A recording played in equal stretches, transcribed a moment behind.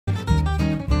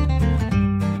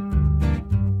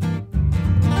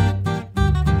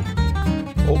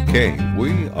Okay,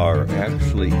 we are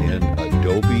actually in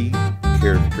Adobe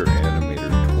Character Animator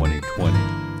 2020.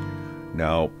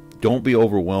 Now, don't be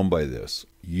overwhelmed by this.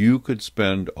 You could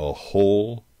spend a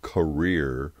whole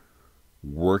career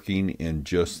working in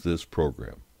just this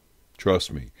program.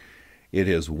 Trust me, it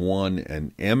has won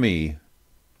an Emmy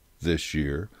this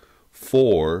year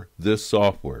for this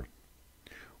software.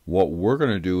 What we're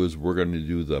going to do is we're going to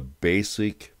do the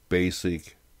basic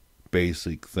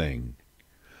thing.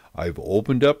 I've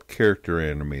opened up Character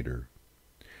Animator.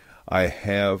 I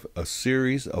have a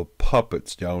series of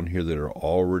puppets down here that are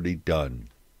already done.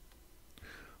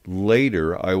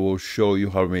 Later, I will show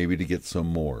you how maybe to get some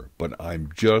more, but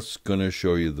I'm just going to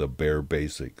show you the bare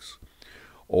basics.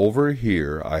 Over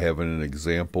here, I have an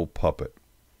example puppet.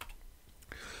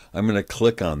 I'm going to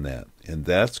click on that, and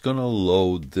that's going to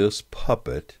load this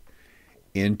puppet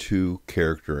into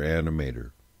Character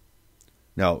Animator.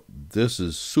 Now, this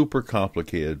is super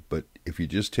complicated, but if you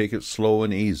just take it slow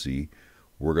and easy,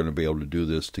 we're going to be able to do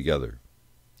this together.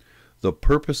 The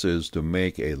purpose is to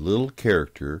make a little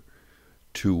character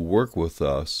to work with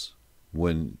us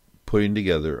when putting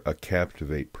together a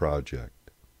Captivate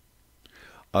project.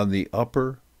 On the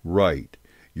upper right,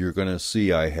 you're going to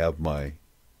see I have my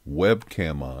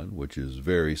webcam on, which is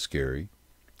very scary,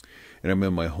 and I'm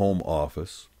in my home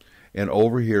office, and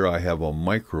over here I have a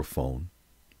microphone,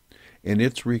 and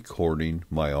it's recording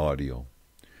my audio.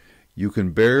 You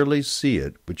can barely see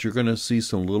it, but you're going to see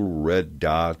some little red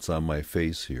dots on my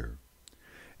face here.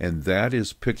 And that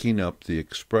is picking up the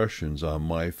expressions on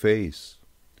my face.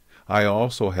 I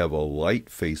also have a light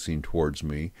facing towards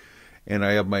me, and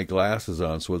I have my glasses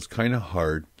on, so it's kind of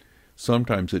hard.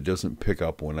 Sometimes it doesn't pick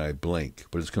up when I blink,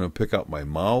 but it's going to pick up my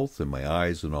mouth and my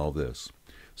eyes and all this.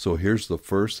 So here's the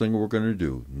first thing we're going to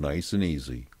do, nice and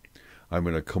easy. I'm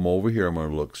going to come over here. I'm going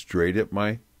to look straight at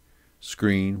my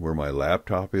screen where my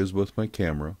laptop is with my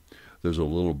camera. There's a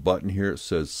little button here. It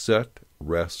says Set,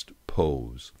 Rest,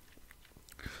 Pose.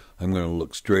 I'm going to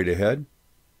look straight ahead.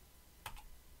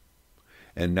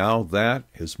 And now that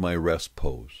is my rest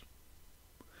pose.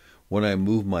 When I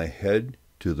move my head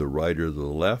to the right or the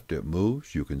left, it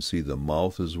moves. You can see the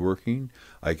mouth is working.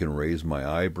 I can raise my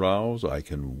eyebrows. I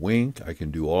can wink. I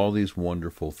can do all these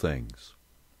wonderful things.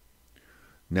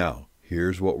 Now,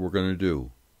 here's what we're going to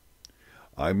do.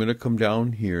 I'm going to come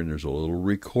down here and there's a little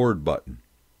record button.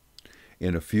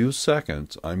 In a few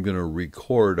seconds, I'm going to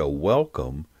record a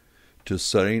welcome to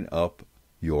setting up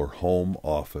your home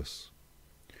office.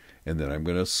 And then I'm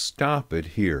going to stop it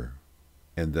here.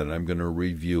 And then I'm going to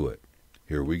review it.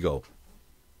 Here we go.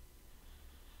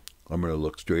 I'm going to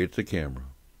look straight at the camera.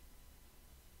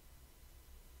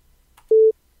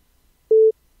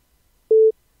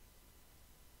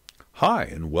 Hi,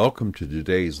 and welcome to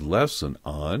today's lesson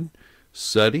on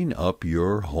setting up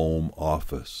your home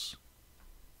office.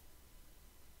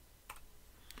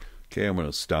 Okay, I'm going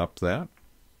to stop that.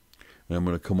 And I'm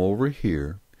going to come over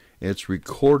here. And it's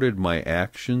recorded my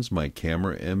actions, my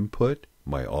camera input,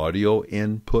 my audio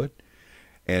input,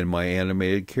 and my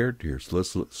animated characters. So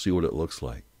let's see what it looks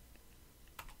like.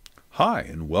 Hi,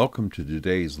 and welcome to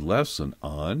today's lesson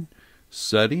on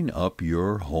setting up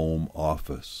your home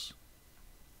office.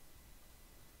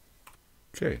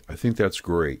 Okay, I think that's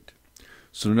great.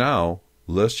 So now,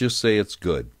 let's just say it's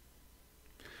good.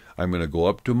 I'm going to go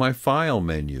up to my File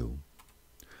menu.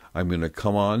 I'm going to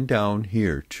come on down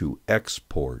here to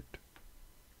Export.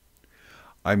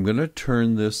 I'm going to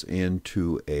turn this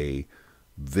into a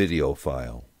video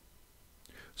file.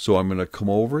 So I'm going to come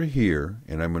over here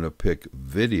and I'm going to pick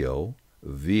Video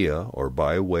via or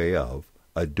by way of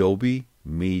Adobe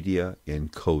Media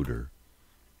Encoder.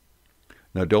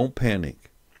 Now don't panic.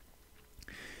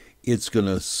 It's going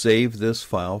to save this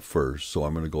file first, so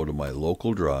I'm going to go to my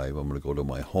local drive. I'm going to go to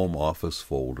my home office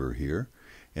folder here,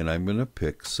 and I'm going to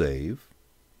pick Save.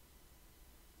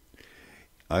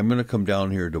 I'm going to come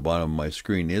down here to the bottom of my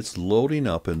screen. It's loading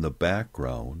up in the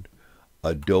background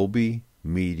Adobe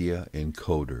Media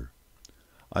Encoder.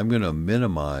 I'm going to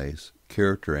minimize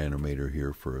Character Animator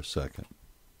here for a second.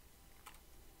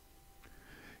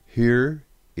 Here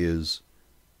is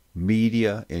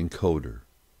Media Encoder.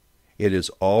 It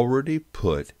has already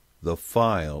put the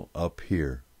file up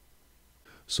here.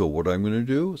 So what I'm going to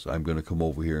do is I'm going to come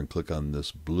over here and click on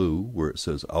this blue where it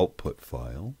says Output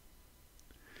File.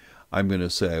 I'm going to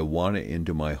say I want it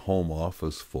into my home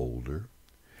office folder.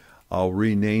 I'll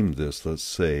rename this, let's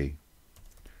say,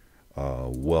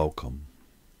 Welcome.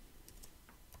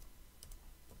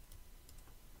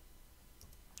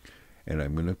 And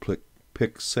I'm going to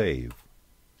pick Save.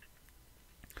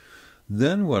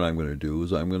 Then what I'm going to do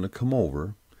is I'm going to come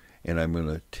over and I'm going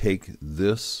to take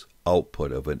this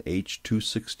output of an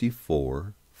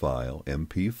H.264 file,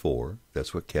 MP4.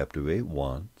 That's what Captivate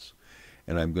wants.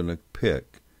 And I'm going to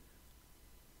pick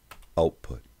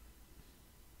output.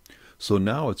 So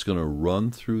now it's going to run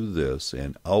through this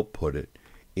and output it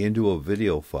into a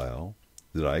video file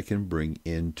that I can bring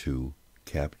into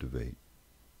Captivate.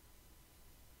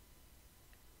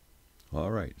 All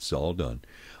right, it's all done.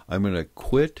 I'm going to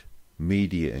quit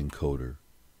Media Encoder.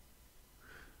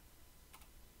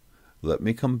 Let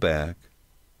me come back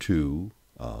to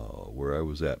where I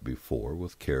was at before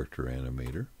with Character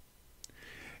Animator.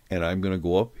 And I'm going to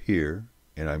go up here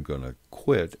and I'm going to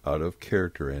quit out of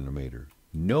Character Animator.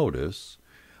 Notice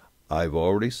I've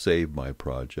already saved my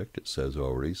project. It says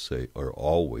already saved or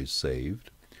always saved.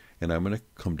 And I'm going to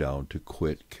come down to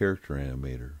quit Character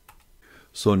Animator.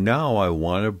 So now I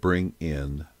want to bring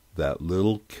in that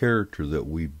little character that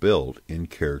we built in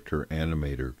Character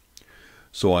Animator.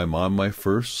 So I'm on my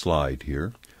first slide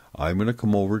here. I'm going to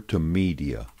come over to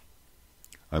Media.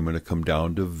 I'm going to come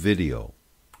down to Video.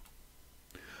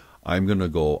 I'm going to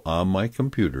go on my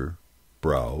computer,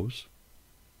 Browse.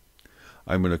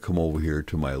 I'm going to come over here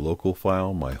to my local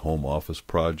file, my home office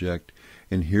project,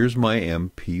 and here's my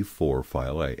MP4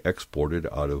 file I exported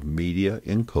out of Media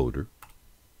Encoder.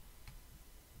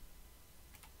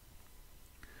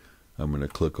 I'm going to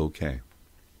click OK.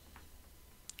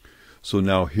 So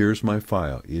now here's my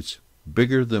file. It's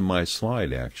bigger than my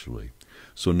slide actually.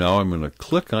 So now I'm going to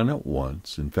click on it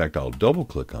once. In fact, I'll double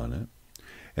click on it.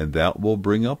 And that will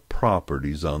bring up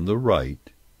properties on the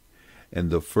right. And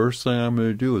the first thing I'm going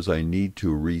to do is I need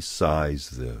to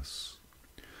resize this.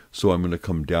 So I'm going to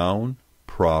come down,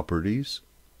 Properties,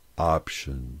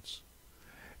 Options.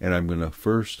 And I'm going to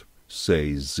first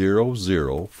say 0,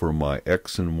 0 for my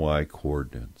X and Y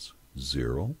coordinates.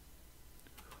 0,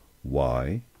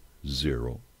 Y,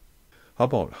 0. How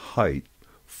about height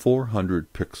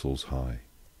 400 pixels high?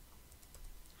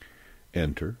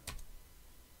 Enter.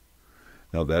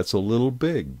 Now that's a little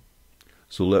big.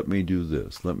 So let me do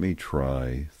this. Let me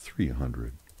try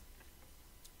 300.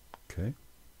 Okay.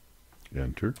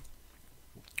 Enter.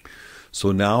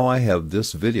 So now I have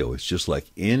this video. It's just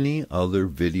like any other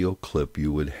video clip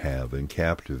you would have in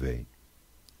Captivate.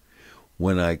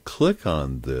 When I click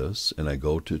on this and I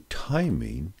go to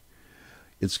timing,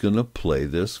 it's going to play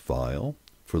this file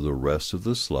for the rest of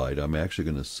the slide. I'm actually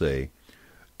going to say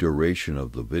duration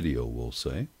of the video, we'll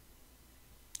say.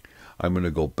 I'm going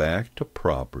to go back to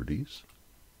Properties.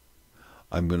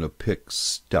 I'm going to pick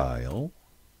Style.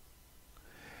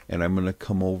 And I'm going to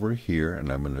come over here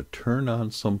and I'm going to turn on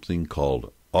something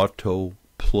called Auto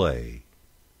Play.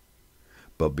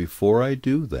 But before I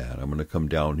do that, I'm going to come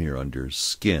down here under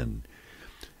Skin.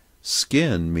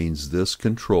 Skin means this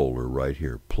controller right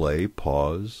here. Play,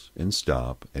 pause, and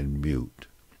stop, and mute.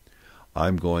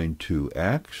 I'm going to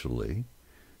actually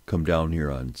come down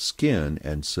here on Skin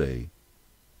and say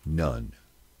None.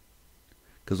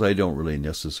 Because I don't really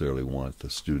necessarily want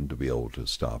the student to be able to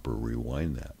stop or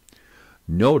rewind that.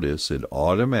 Notice it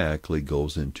automatically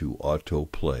goes into auto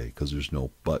play because there's no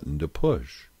button to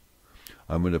push.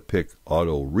 I'm going to pick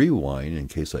auto rewind in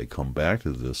case I come back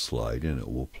to this slide and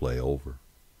it will play over.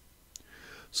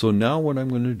 So now what I'm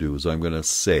going to do is I'm going to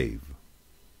save.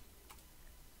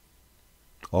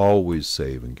 Always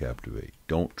save in Captivate.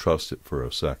 Don't trust it for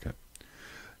a second.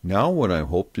 Now what I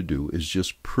hope to do is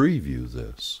just preview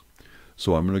this.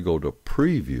 So I'm going to go to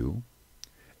Preview,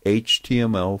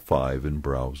 HTML5 in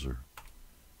Browser.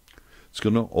 It's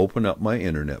going to open up my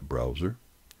internet browser.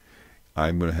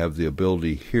 I'm going to have the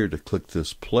ability here to click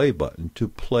this play button to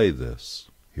play this.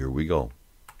 Here we go.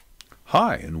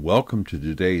 Hi, and welcome to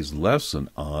today's lesson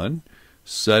on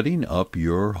setting up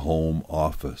your home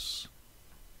office.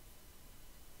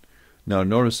 Now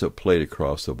notice it played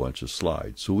across a bunch of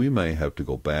slides, so we may have to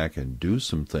go back and do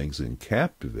some things in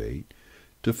Captivate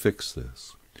to fix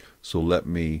this. So let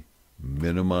me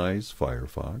minimize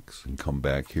Firefox and come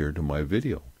back here to my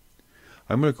video.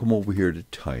 I'm going to come over here to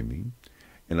timing,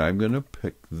 and I'm going to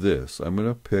pick this. I'm going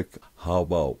to pick, how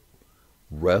about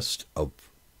rest of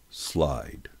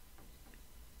slide?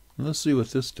 And let's see what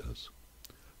this does.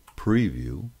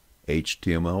 Preview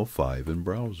HTML5 in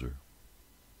browser.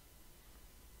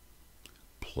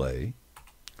 Play.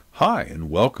 Hi, and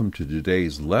welcome to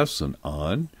today's lesson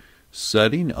on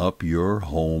setting up your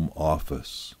home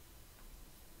office.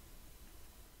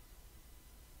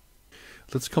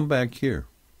 Let's come back here.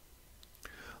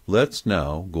 Let's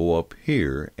now go up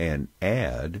here and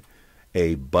add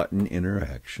a button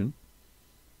interaction.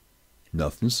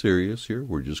 Nothing serious here.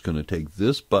 We're just going to take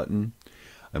this button.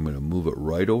 I'm going to move it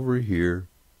right over here.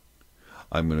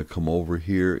 I'm going to come over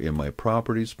here in my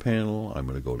Properties panel. I'm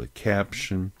going to go to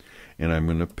Caption, and I'm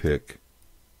going to pick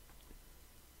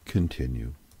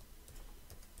Continue.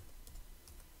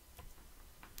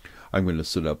 I'm going to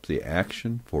set up the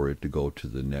action for it to go to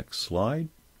the next slide.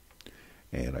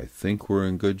 And I think we're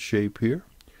in good shape here.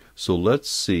 So let's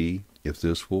see if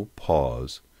this will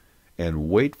pause and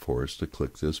wait for us to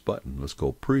click this button. Let's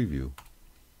go preview.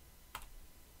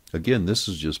 Again, this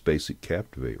is just basic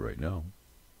Captivate right now.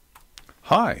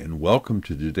 Hi, and welcome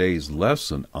to today's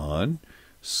lesson on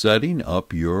setting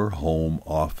up your home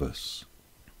office.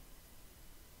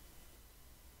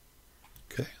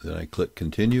 Okay, then I click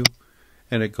continue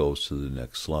and it goes to the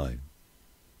next slide.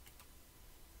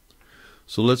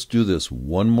 So let's do this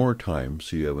one more time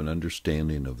so you have an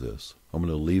understanding of this. I'm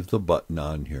going to leave the button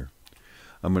on here.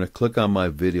 I'm going to click on my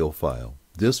video file.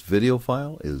 This video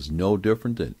file is no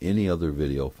different than any other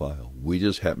video file. We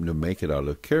just happen to make it out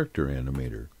of Character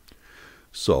Animator.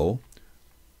 So,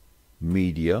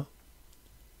 Media,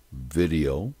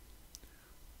 Video,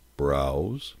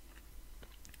 Browse,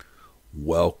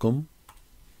 Welcome.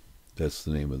 That's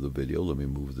the name of the video. Let me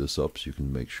move this up so you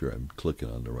can make sure I'm clicking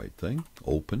on the right thing.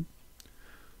 Open.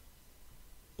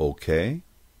 OK.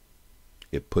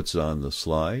 It puts it on the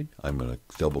slide. I'm going to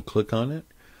double click on it.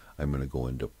 I'm going to go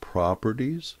into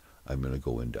Properties. I'm going to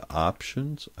go into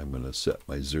Options. I'm going to set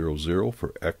my 00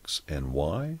 for X and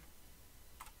Y.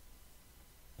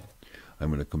 I'm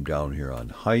going to come down here on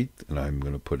height and I'm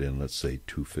going to put in, let's say,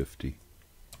 250.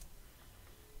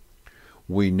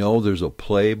 We know there's a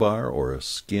play bar or a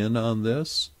skin on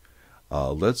this.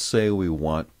 Let's say we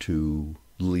want to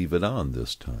leave it on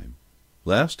this time.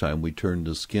 Last time we turned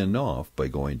the skin off by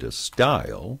going to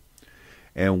Style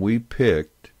and we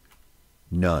picked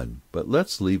None. But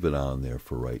let's leave it on there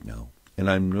for right now. And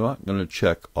I'm not going to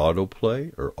check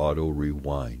autoplay or auto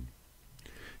rewind.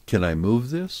 Can I move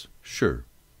this? Sure.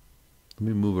 Let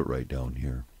me move it right down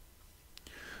here.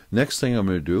 Next thing I'm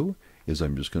going to do is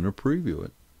I'm just going to preview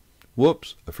it.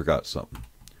 Whoops, I forgot something.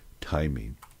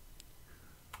 Timing.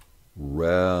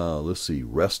 Let's see,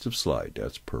 rest of slide.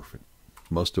 That's perfect.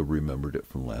 Must have remembered it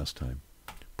from last time.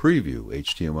 Preview,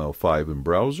 HTML5 in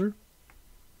browser.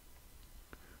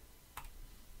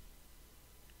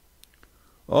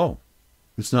 Oh,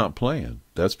 it's not playing.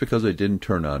 That's because I didn't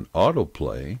turn on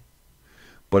autoplay.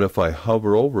 But if I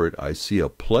hover over it, I see a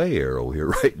play arrow here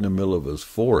right in the middle of his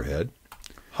forehead.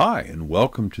 Hi, and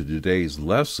welcome to today's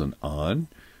lesson on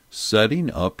setting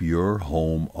up your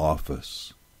home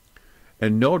office.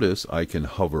 And notice I can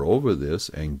hover over this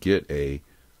and get a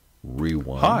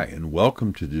rewind. Hi, and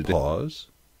welcome to today's pause,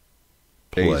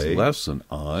 play, lesson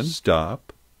on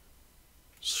stop,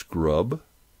 scrub,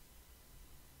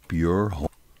 your home,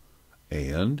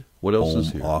 and what else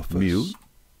is here? Office. Mute,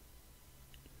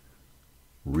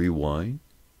 rewind.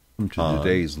 To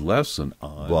today's lesson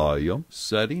on volume,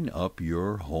 setting up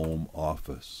your home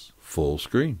office. Full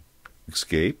screen.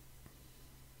 Escape.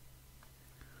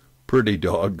 Pretty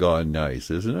doggone nice,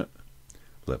 isn't it?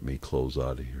 Let me close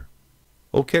out of here.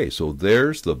 Okay, so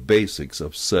there's the basics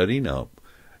of setting up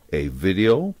a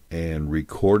video and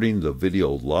recording the video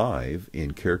live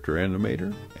in Character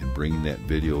Animator and bringing that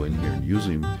video in here and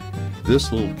using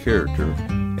this little character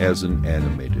as an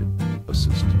animated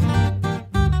assistant.